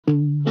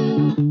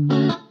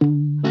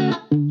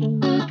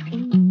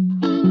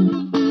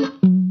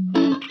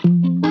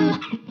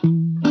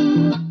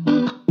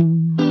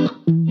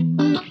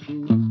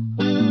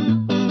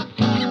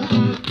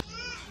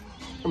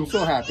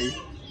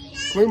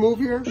we move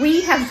here?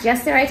 We have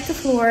just arrived to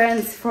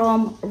Florence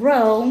from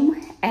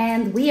Rome,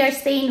 and we are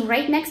staying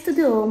right next to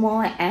the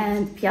Duomo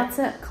and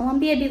Piazza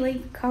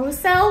Colombiabile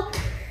Carousel.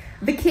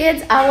 The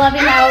kids are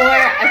loving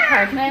our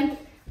apartment.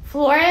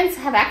 Florence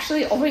have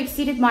actually already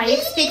exceeded my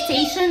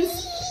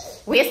expectations.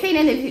 We are staying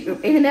in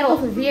the middle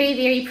of a very,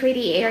 very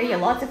pretty area,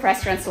 lots of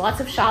restaurants, lots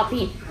of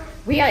shopping.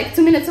 We are like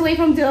 2 minutes away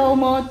from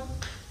Duomo,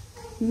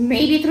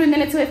 maybe 3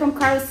 minutes away from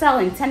Carousel,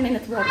 and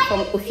 10-minute walk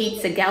from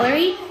Uffizi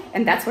Gallery,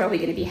 and that's where we're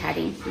going to be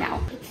heading now.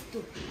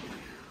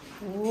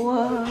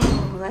 Whoa,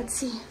 let's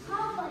see.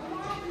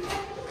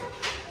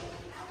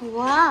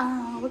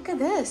 Wow, look at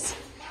this.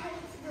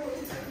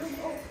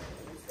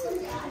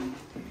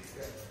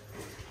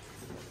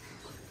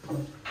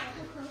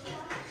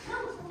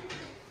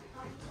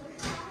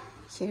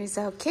 Here's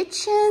our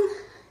kitchen,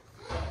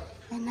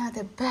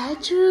 another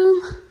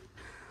bedroom.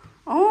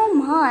 Oh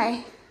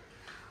my,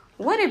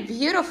 what a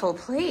beautiful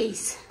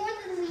place. What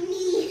do we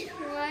need?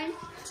 1,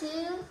 2,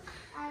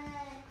 and then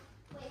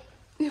wait.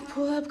 You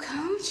pull up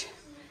couch.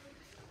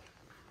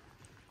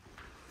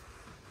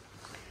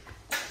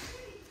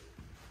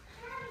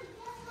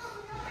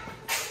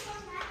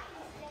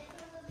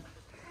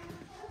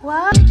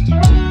 Wow.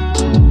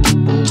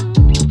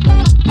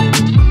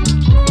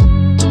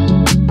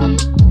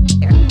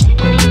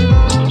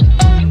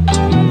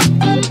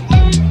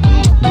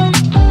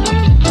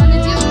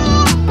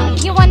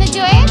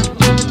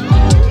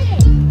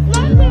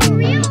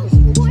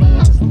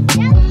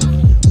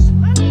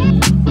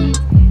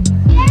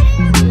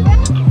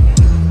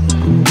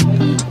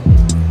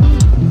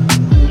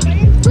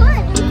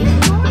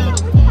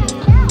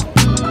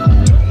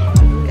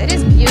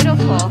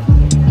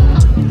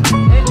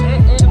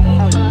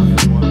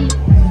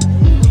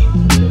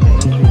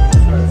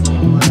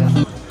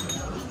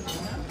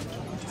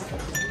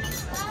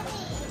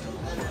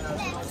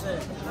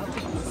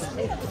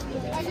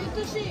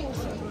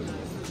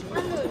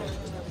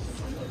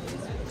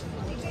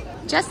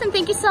 Justin,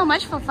 thank you so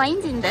much for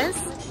finding this.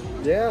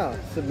 Yeah,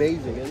 it's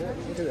amazing, isn't it?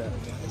 Look at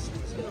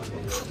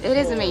that. It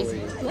is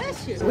amazing.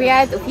 We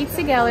are at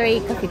Uffizi Gallery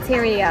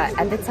cafeteria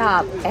at the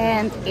top,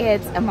 and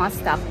it's a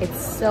must-stop.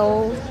 It's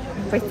so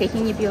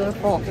breathtakingly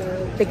beautiful.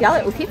 The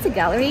Uffizi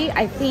Gallery,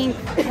 I think,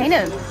 kind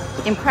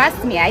of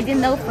impressed me. I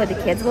didn't know if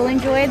the kids will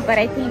enjoy it, but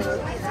I think,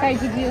 Sky,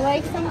 did you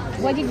like some?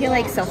 What did you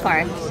like so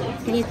far?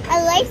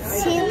 I like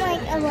seeing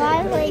like a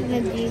lot of like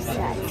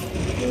Medusa.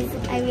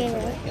 I really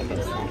like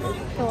Medusa.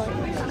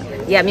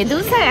 Yeah,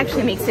 Medusa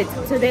actually makes it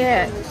to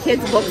the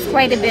kids' books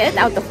quite a bit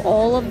out of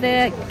all of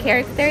the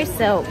characters,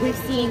 so we've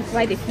seen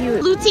quite a few.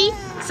 Saluti?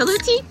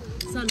 Saluti?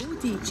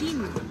 Saluti,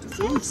 cin.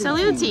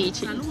 Saluti.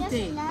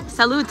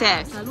 Salute.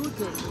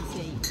 Salute.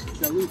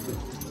 Salute.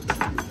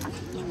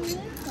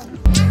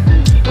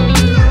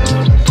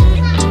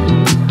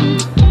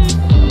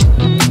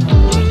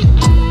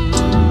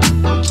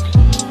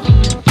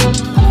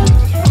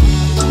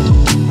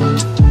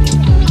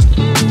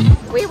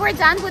 We're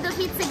done with the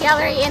Uffizi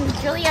Gallery, and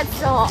Juliet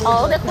saw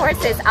all the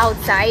horses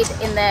outside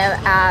in the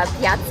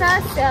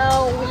piazza,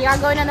 so we are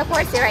going on a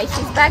horsey ride.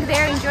 She's back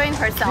there enjoying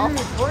herself,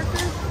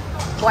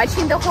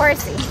 watching the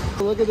horsey.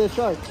 Look at this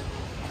shark.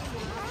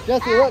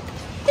 Jesse, look.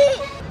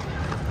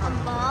 A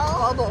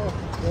ball. Bubble.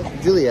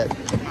 That's Juliet.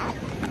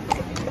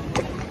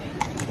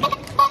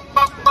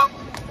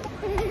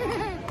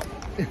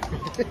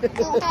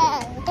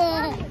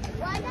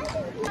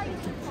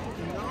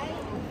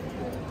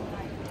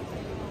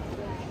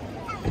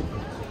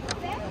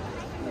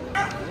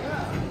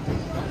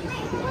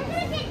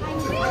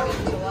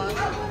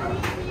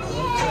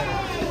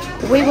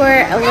 We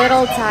were a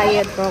little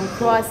tired from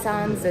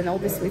croissants and all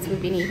the sweets we've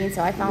been eating,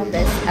 so I found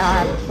this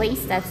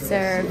place that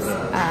serves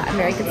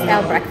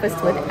American-style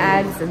breakfast with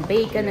eggs and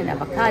bacon and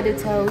avocado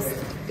toast.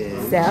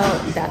 So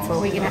that's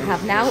what we're gonna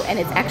have now, and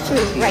it's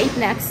actually right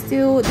next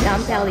to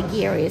Dante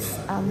Alighieri's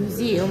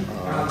museum.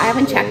 I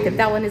haven't checked if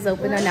that one is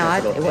open or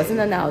not. It wasn't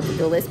on our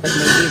to-do list, but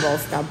maybe we'll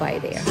stop by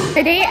there.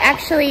 Today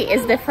actually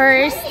is the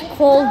first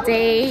cold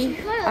day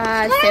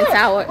since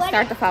our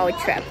start of our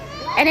trip.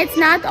 And it's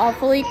not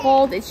awfully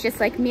cold, it's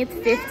just like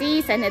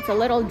mid-50s and it's a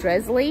little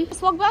drizzly.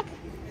 Let's walk back.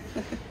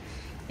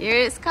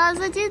 Here's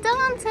Casa di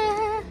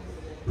Dante.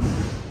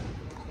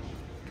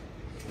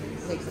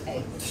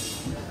 6A.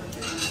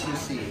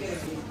 2C.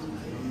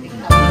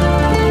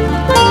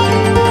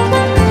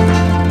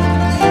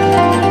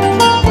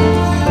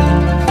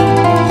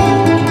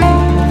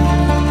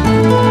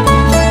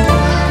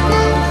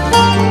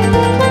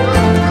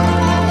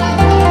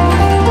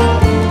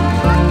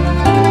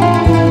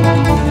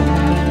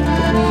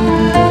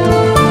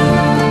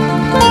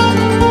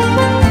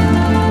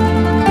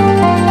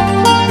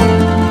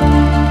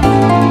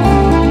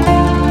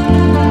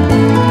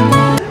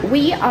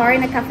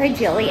 Cafe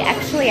Gilly.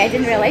 Actually, I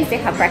didn't realize they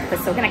have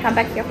breakfast, so we're gonna come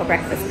back here for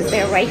breakfast because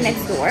they're right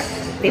next door.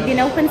 They've been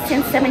open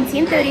since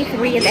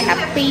 1733. They have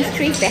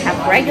pastries, they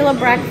have regular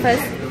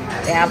breakfast,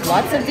 they have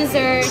lots of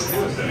desserts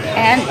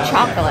and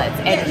chocolate,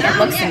 and it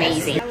looks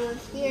amazing.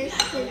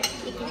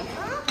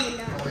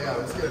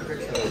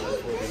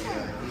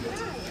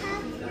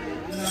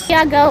 We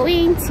are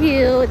going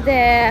to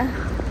the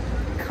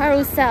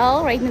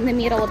carousel right in the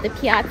middle of the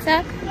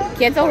piazza.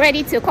 Kids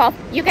already took off.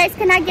 You guys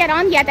cannot get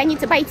on yet. I need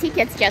to buy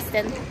tickets,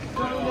 Justin.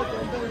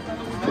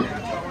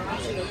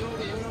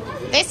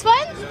 This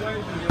one?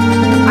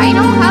 I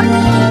don't have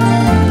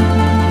these.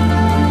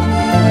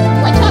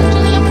 Watch out,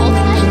 Julia, both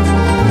sides.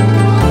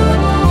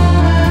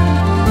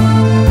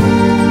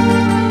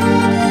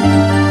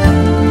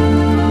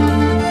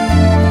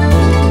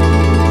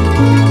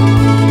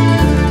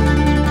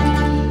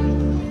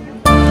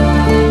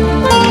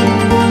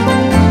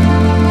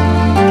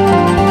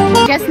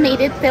 Just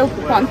made it to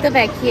Ponte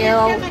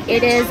Vecchio.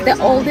 It is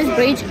the oldest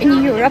bridge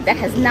in Europe that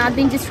has not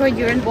been destroyed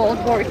during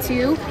World War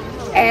II,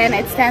 and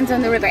it stands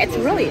on the river. It's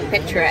really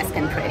picturesque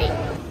and pretty.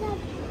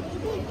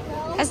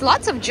 Has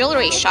lots of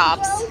jewelry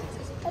shops.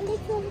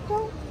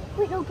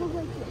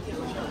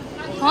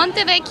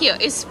 Ponte Vecchio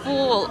is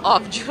full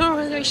of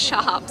jewelry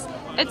shops.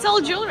 It's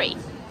all jewelry,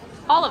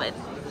 all of it.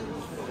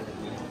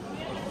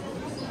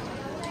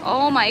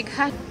 Oh my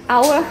god.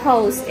 Our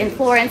host in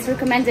Florence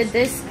recommended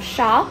this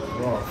shop,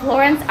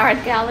 Florence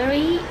Art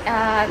Gallery,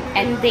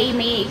 and they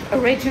make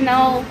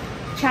original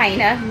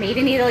china, made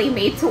in Italy,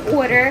 made to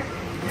order.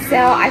 So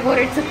I've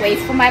ordered 2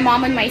 plates for my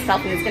mom and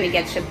myself, and it's gonna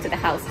get shipped to the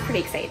house. Pretty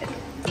excited.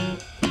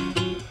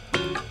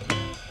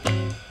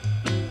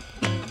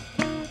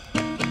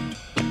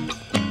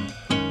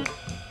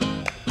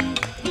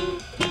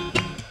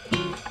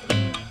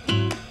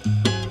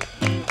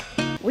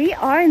 We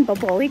are in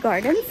Boboli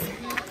Gardens,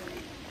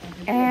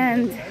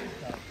 and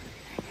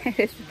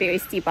it's a very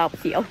steep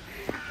uphill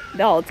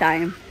the whole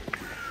time.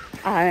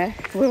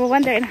 We were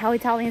wondering how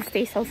Italians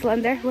stay so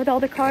slender with all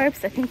the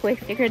carbs. I think we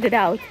figured it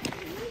out.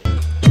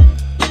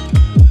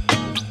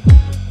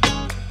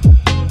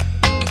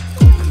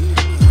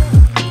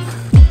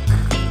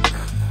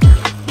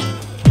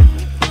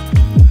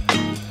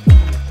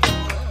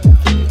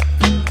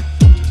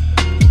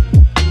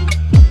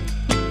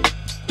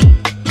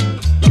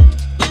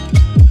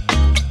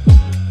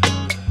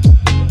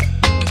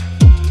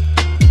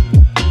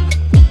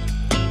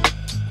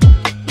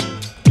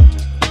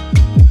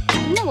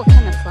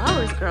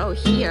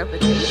 Here, but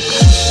they are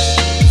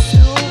so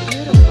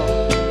beautiful.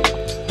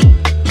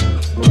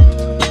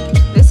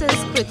 This is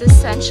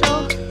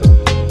quintessential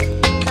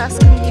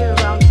Tuscan view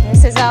around.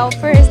 This is our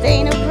first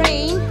day in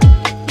Ukraine.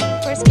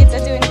 First kids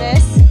are doing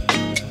this.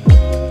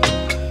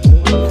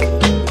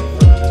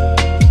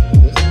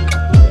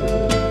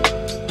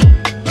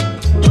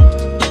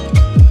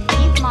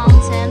 Meat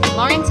Mountain,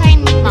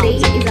 Florentine Meat Mountain.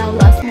 Today is our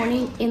last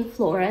morning in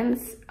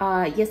Florence.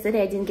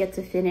 Yesterday I didn't get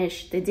to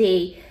finish the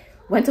day.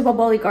 Went to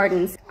Boboli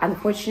Gardens.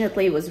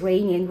 Unfortunately, it was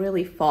rainy and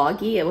really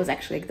foggy. It was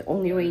actually like the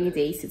only rainy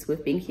day since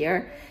we've been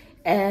here.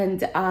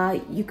 And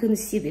you couldn't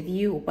see the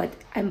view, but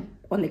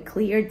on the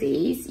clear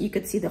days, you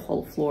could see the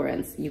whole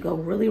Florence. You go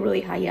really, really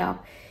high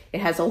up.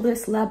 It has all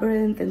this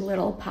labyrinth and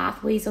little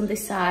pathways on the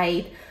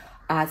side.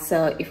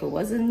 So if it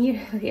wasn't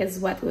nearly as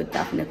wet, we would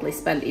definitely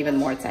spend even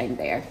more time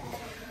there.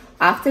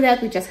 After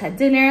that, we just had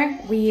dinner.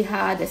 We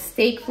had a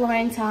steak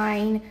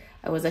Florentine.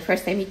 It was the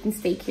first time eating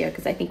steak here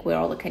because I think we're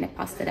all kind of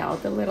passed it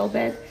out a little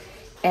bit.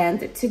 And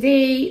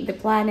today the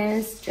plan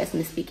is Justin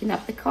is picking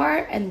up the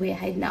car and we're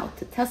heading out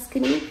to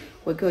Tuscany.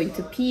 We're going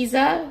to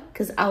Pisa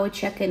because our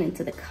check-in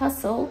into the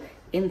castle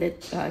in the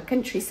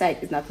countryside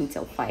is not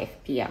until 5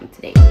 p.m.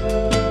 today.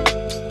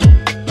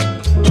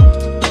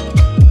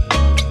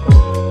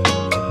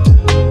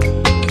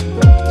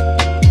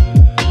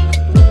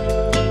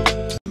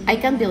 I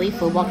can't believe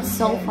we walked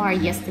so far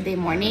yesterday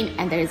morning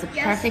and there is a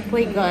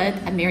perfectly good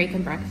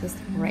American breakfast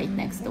right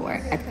next door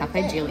at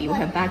Cafe Gilly.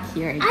 We're back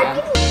here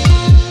again.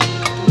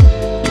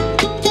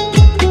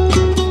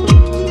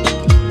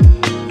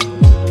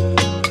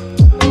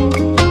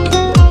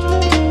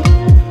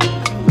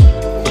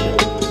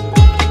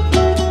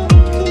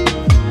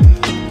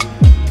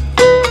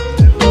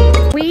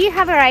 We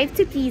have arrived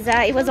to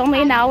Pisa. It was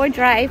only an hour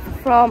drive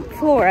from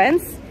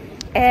Florence.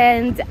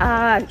 And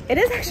it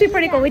is actually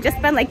pretty cool. We just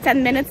spent like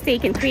 10 minutes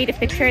taking creative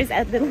pictures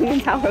at the Leaning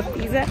Tower of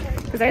Pisa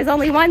because there's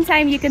only one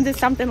time you can do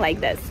something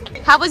like this.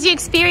 How was your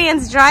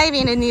experience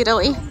driving in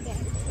Italy?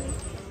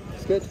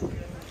 It's good.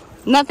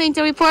 Nothing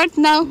to report?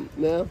 No?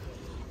 No.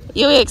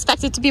 You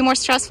expect it to be more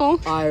stressful?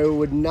 I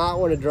would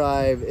not want to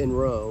drive in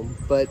Rome,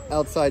 but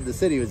outside the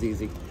city was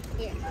easy.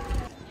 Yeah.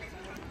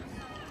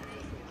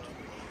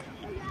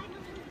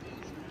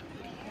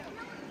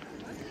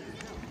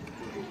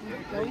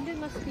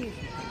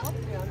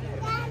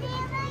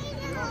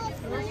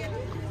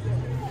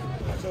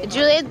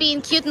 Juliet,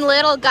 being cute and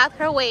little, got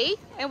her way,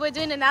 and we're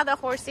doing another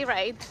horsey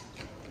ride.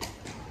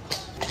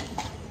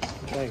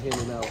 I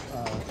handed out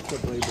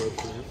AAA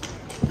brochures.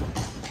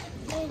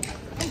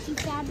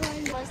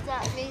 Was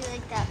that maybe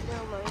like that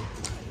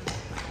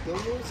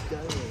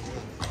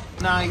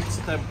Knights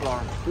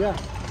Templar. Yeah.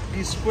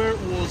 This square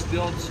was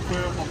the old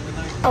square of the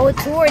night. Our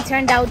tour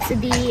turned out to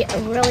be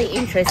really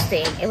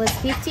interesting. It was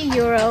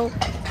 €50,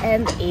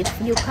 and if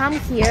you come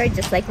here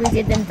just like we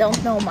did and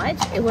don't know much,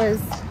 it was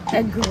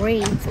a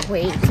great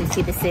way to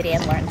see the city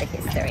and learn the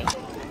history.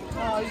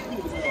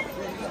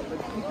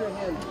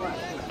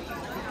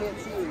 can't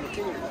see you in the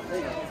finger.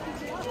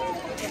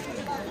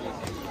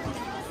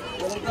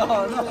 There you go.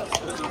 No.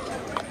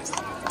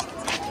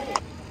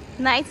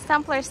 Knights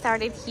Templar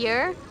started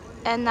here,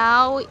 and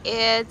now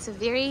it's a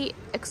very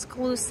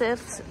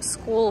exclusive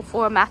school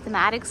for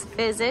mathematics,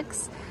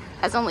 physics.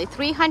 Has only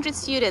 300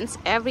 students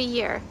every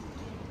year.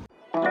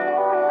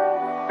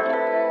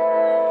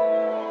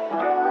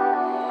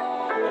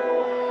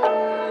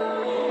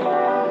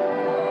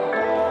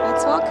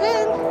 Let's walk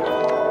in.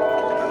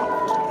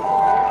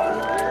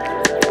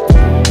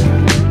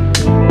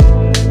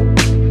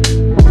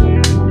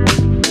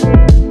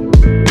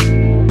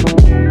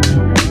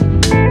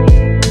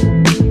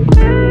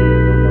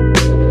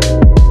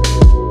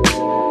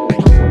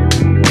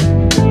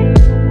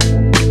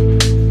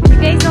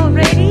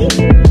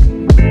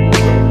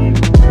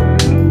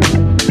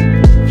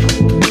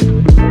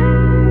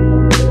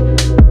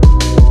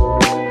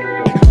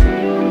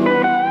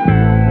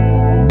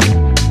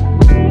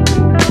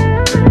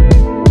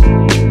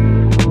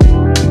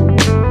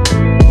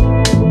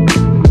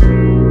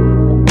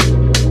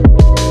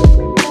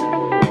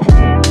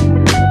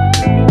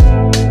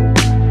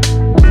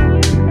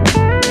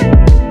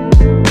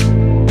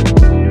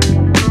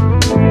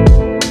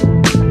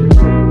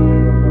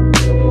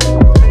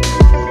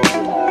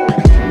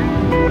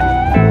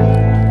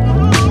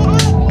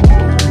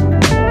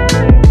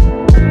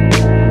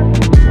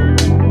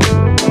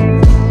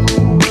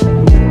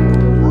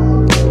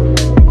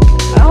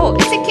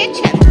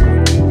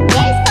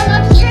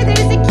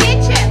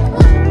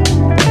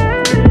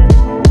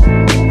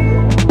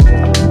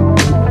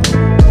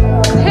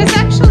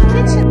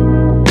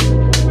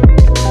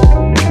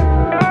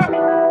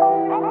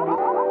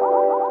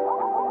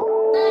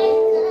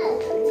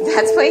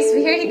 That place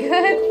very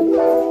good.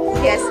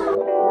 Yes.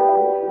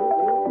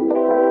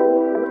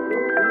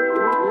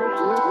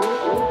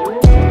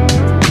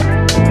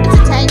 It's a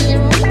tiny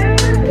room.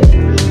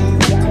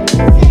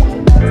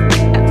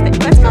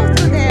 Let's go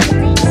through there,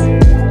 please.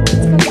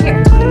 Let's go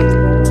here.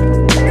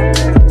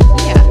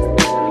 Yeah.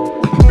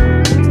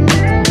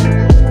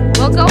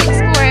 We'll go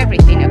explore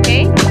everything,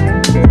 okay?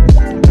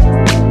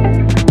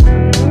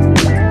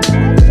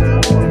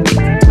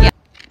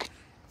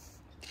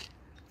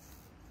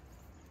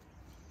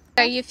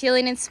 Are you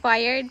feeling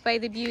inspired by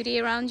the beauty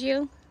around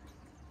you?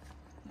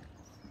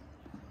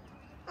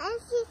 I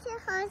see the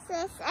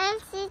horses. I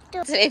see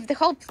the... If the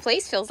whole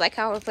place feels like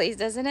our place,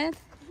 doesn't it?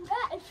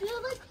 Yeah, it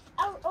feels like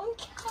our own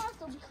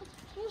castle because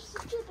here's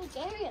such a big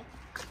area.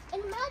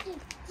 And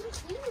imagine,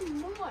 there's even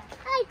more.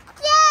 I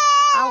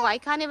did! Oh, I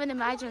can't even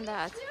imagine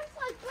that. There's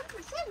like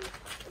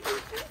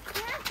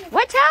 1%.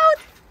 Watch out!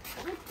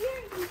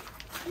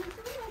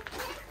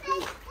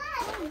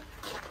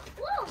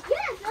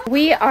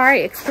 We are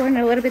exploring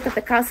a little bit of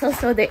the castle.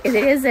 So it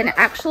is an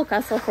actual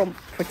castle from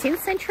 14th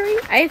century,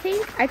 I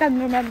think. I can't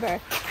remember.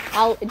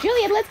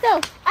 Juliet, let's go.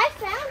 I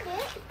found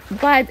it.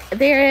 But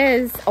there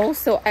is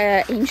also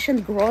an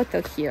ancient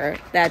grotto here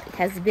that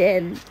has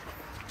been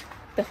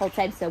the whole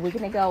time. So we're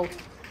gonna go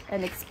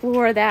and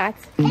explore that.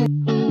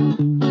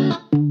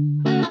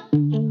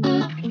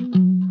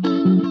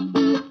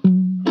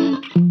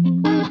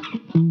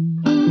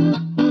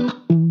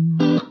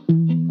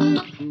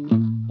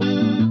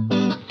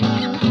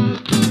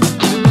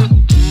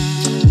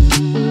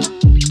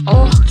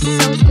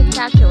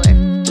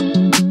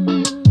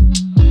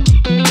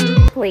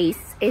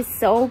 Place is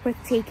so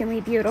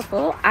breathtakingly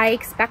beautiful. I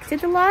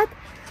expected a lot,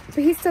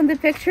 based on the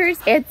pictures.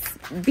 It's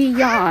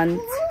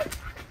beyond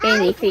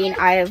anything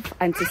I've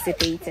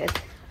anticipated.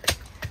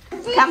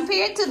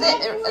 Compared to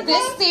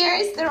this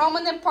stairs, the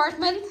Roman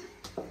apartment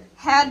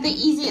had the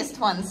easiest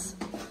ones.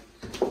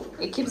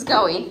 It keeps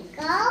going.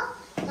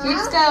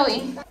 Keeps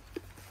going.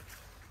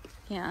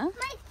 Yeah.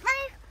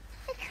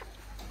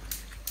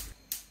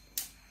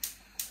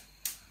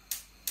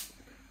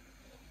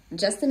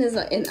 Justin is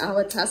in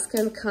our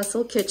Tuscan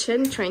castle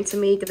kitchen trying to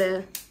make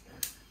the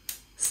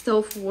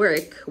stove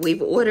work.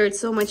 We've ordered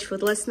so much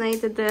food last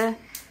night at the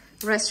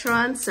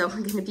restaurant, so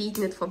we're gonna be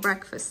eating it for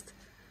breakfast.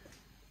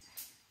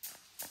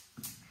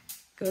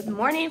 Good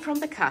morning from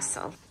the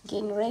castle.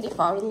 Getting ready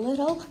for our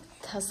little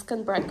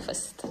Tuscan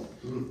breakfast.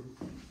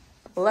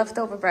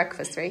 Leftover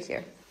breakfast right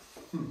here.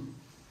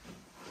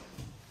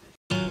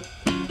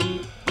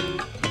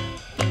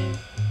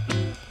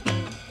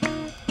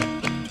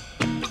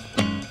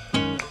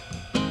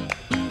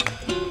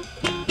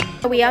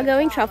 We are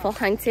going truffle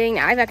hunting.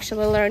 I've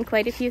actually learned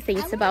quite a few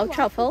things about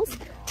truffles.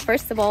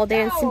 First of all,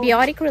 they're in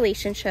symbiotic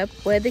relationship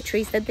with the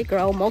trees that they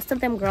grow. Most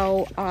of them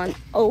grow on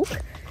oak.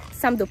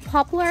 Some do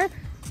poplar.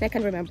 I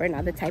can't remember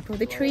another type of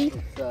the tree.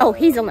 Oh,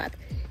 hazelnut.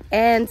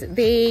 And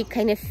they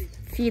kind of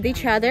feed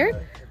each other.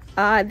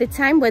 The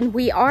time when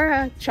we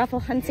are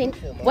truffle hunting,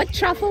 what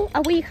truffle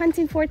are we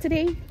hunting for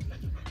today?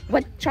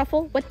 What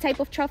truffle? What type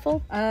of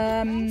truffle?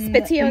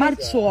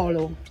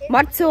 Marzolo.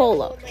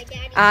 Marzolo.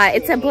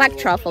 It's a black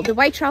truffle. The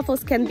white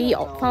truffles can be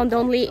found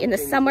only in the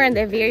summer and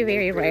they're very,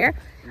 very rare.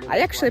 I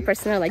actually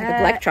personally like the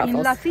black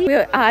truffles.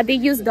 They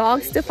use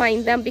dogs to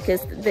find them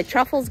because the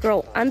truffles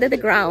grow under the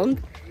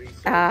ground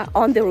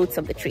on the roots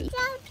of the tree.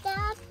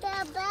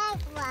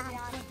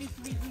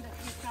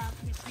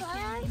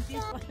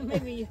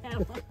 Maybe you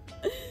have one.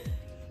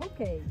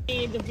 Okay.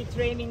 Need to be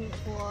training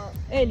for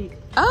Ellie.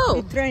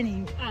 Oh,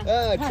 Training.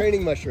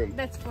 Training mushroom.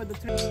 That's for the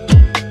training.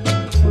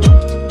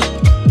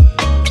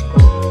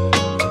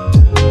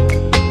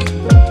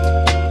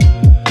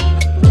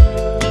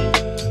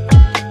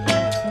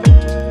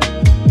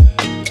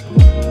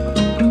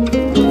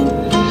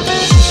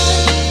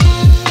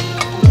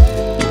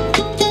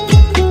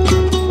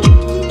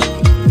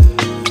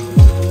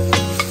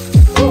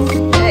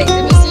 hey,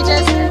 let me see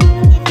Justin.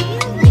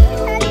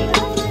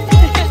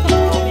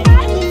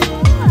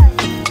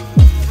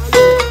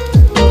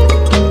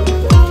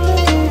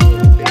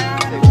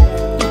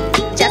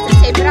 Justin,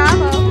 say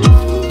bravo.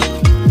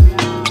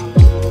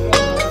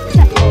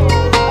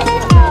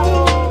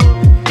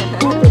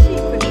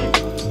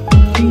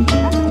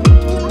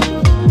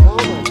 Oh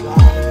my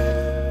god.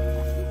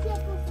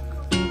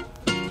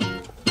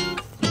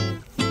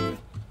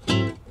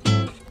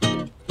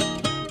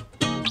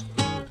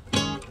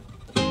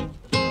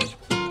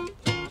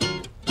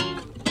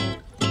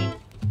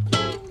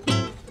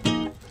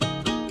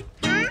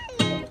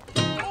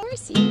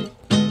 Horsey.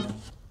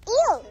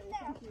 Ew.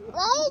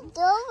 What are you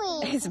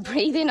doing? He's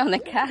breathing on the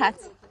cat.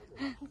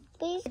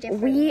 Please.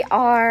 We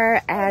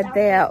are at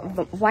the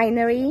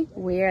winery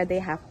where they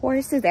have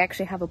horses. They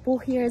actually have a pool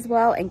here as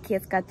well, and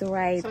kids got to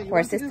ride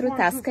horses through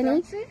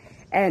Tuscany.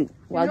 And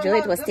while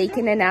Juliet was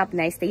taking a nap,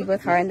 and I stayed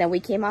with her, and then we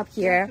came up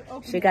here,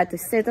 she got to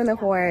sit on the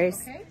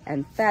horse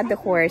and fed the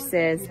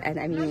horses. And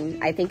I mean,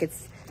 I think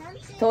it's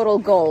total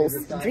goals.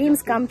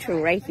 Dreams come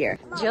true right here.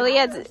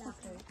 Juliet's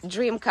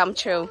dream come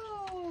true.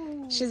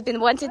 She's been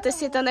wanting to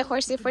sit on the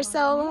horsey for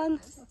so long.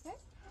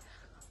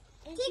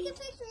 Take a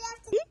picture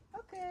after.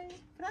 Okay,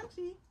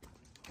 Francie.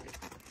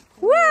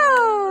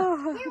 Whoa!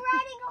 You're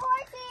riding a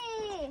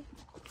horsey.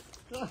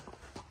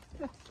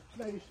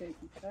 Very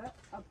shaky.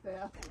 Up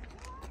there.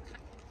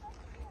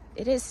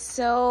 It is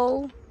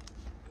so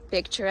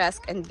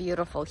picturesque and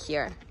beautiful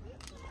here.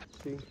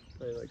 See?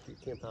 I like you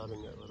camp out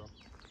in that little.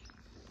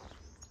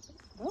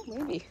 Oh,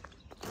 maybe.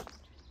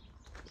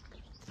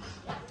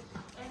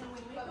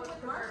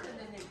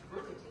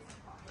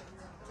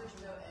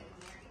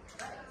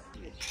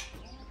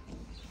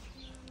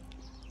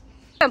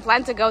 I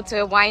plan to go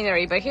to a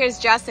winery, but here's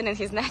Justin in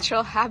his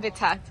natural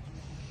habitat.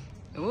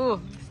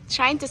 Ooh,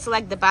 trying to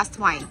select the best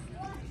wine.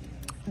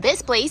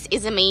 This place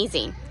is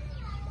amazing.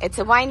 It's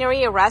a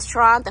winery, a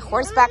restaurant, a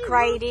horseback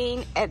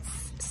riding.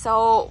 It's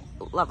so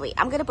lovely.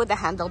 I'm gonna put the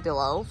handle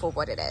below for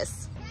what it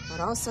is. But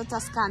also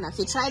Toscana.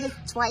 He tried it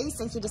twice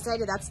and he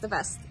decided that's the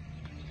best.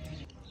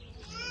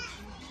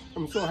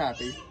 I'm so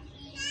happy.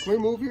 Can we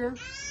move here?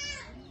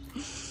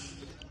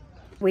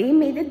 We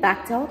made it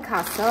back to our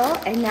castle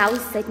and now we're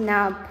setting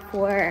up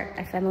for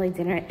a family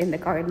dinner in the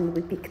garden.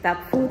 We picked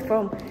up food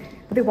from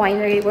the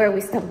winery where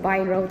we stopped by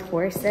and rode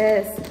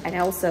horses, and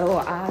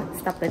also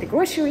stopped at the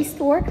grocery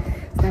store.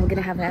 So now we're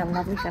gonna have a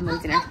lovely family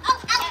dinner.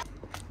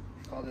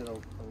 Called it a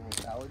little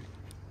salad.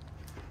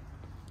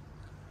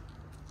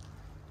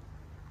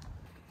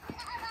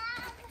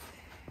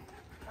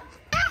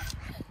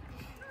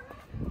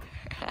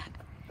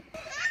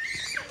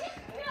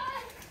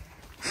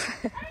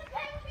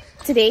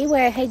 Today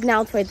we're heading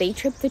out for a day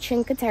trip to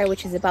Cinque Terre,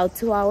 which is about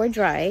 2-hour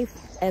drive,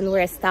 and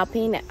we're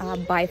stopping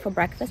by for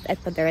breakfast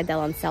at Padera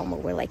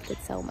dell'Anselmo. We liked it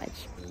so much.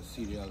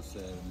 Cereals,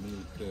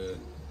 milk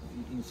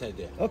inside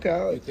there. Okay,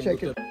 I'll You can check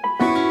go it.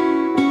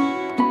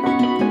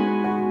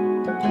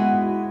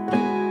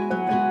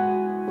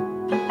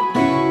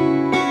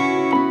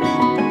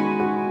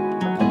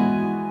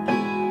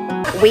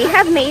 We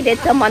have made it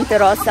to Monte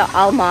Rosso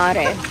al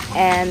Mare,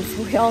 and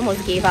we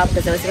almost gave up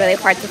because it was really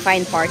hard to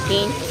find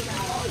parking.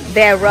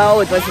 The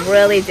road was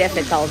really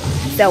difficult.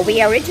 So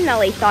we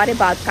originally thought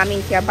about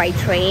coming here by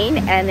train,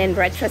 and in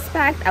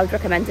retrospect, I would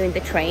recommend doing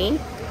the train.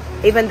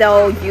 Even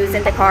though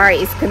using the car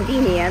is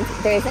convenient,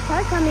 there is a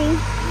car coming.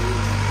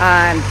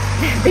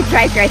 The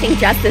driver, I think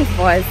Justin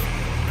was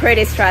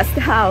pretty stressed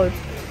out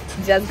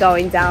just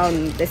going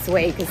down this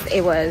way because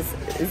it was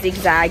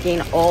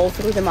zigzagging all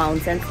through the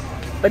mountains.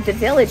 But the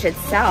village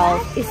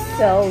itself is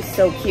so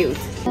cute.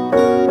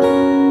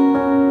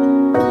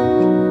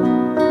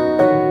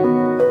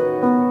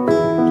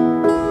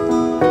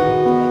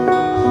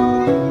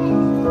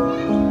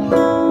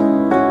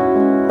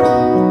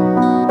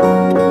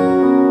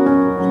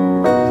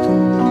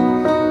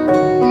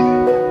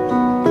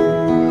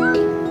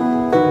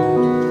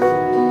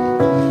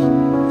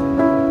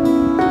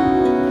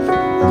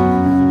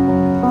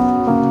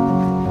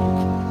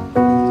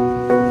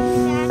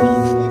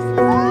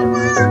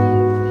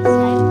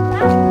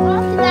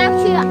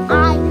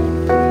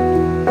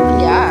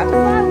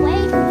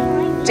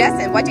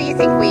 What do you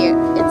think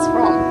it's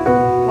from?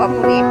 What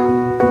movie?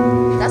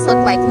 It does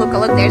look like, look,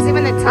 there's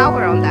even a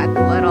tower on that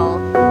little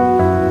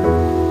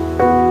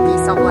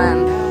piece of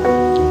land.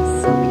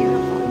 So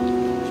beautiful.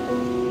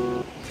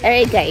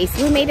 Alright guys,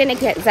 we made an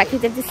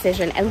executive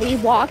decision and we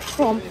walked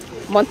from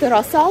Monte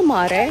Rosso al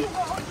Mare,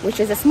 which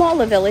is a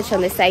smaller village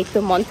on the side,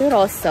 to Monte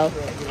Rosso.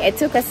 It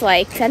took us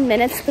like 10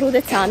 minutes through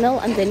the tunnel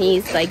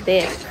underneath like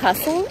the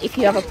castle, if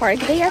you have a park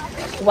there.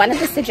 one of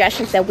the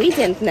suggestions that we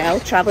didn't know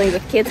traveling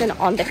with kids and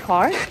on the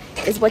car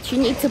is what you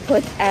need to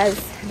put as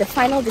the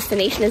final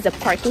destination is a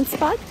parking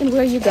spot and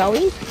where you're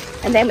going,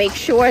 and then make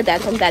sure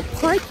that on that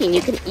parking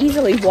you can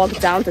easily walk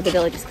down to the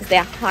villages because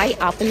they're high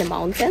up in the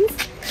mountains.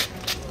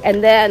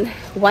 And then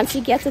once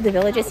you get to the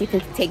villages, you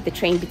can take the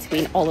train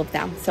between all of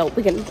them. So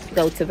we're gonna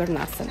go to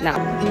Vernassa now.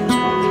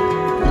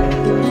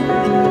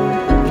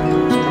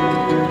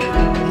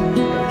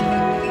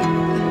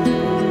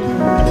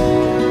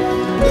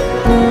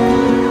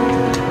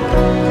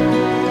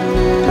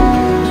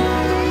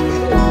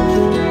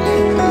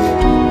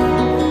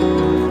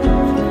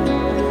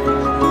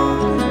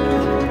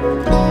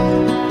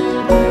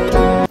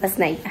 Last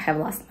night I have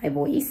lost my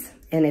voice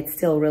and it's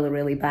still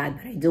really bad,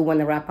 but I do want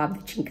to wrap up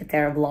the Cinque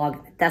Terre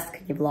vlog, the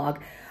Tuscany vlog.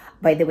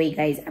 By the way,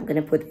 guys, I'm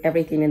gonna put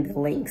everything in the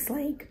links,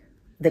 like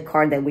the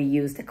car that we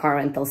used, the car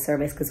rental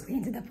service, because we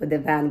ended up with a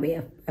van. We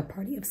have a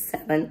party of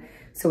 7,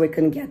 so we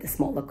couldn't get the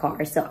smaller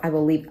car. So I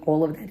will leave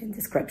all of that in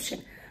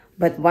description.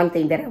 But one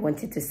thing that I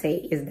wanted to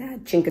say is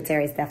that Cinque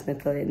Terre is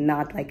definitely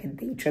not like a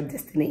day trip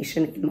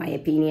destination, in my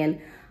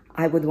opinion.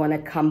 I would want to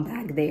come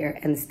back there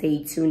and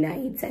stay 2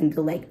 nights and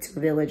do like 2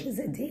 villages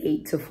a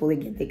day to fully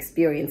get the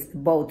experience, the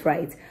boat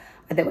rides.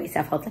 Otherwise,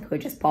 I felt like we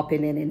were just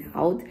popping in and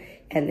out,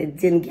 and it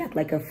didn't get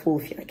like a full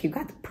feel. Like, you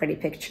got pretty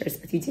pictures,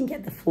 but you didn't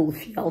get the full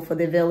feel for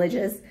the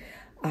villages.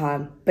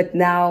 But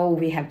now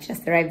we have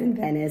just arrived in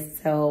Venice,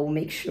 so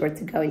make sure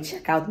to go and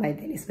check out my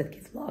Venice with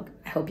Kids vlog.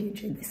 I hope you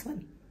enjoyed this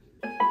one.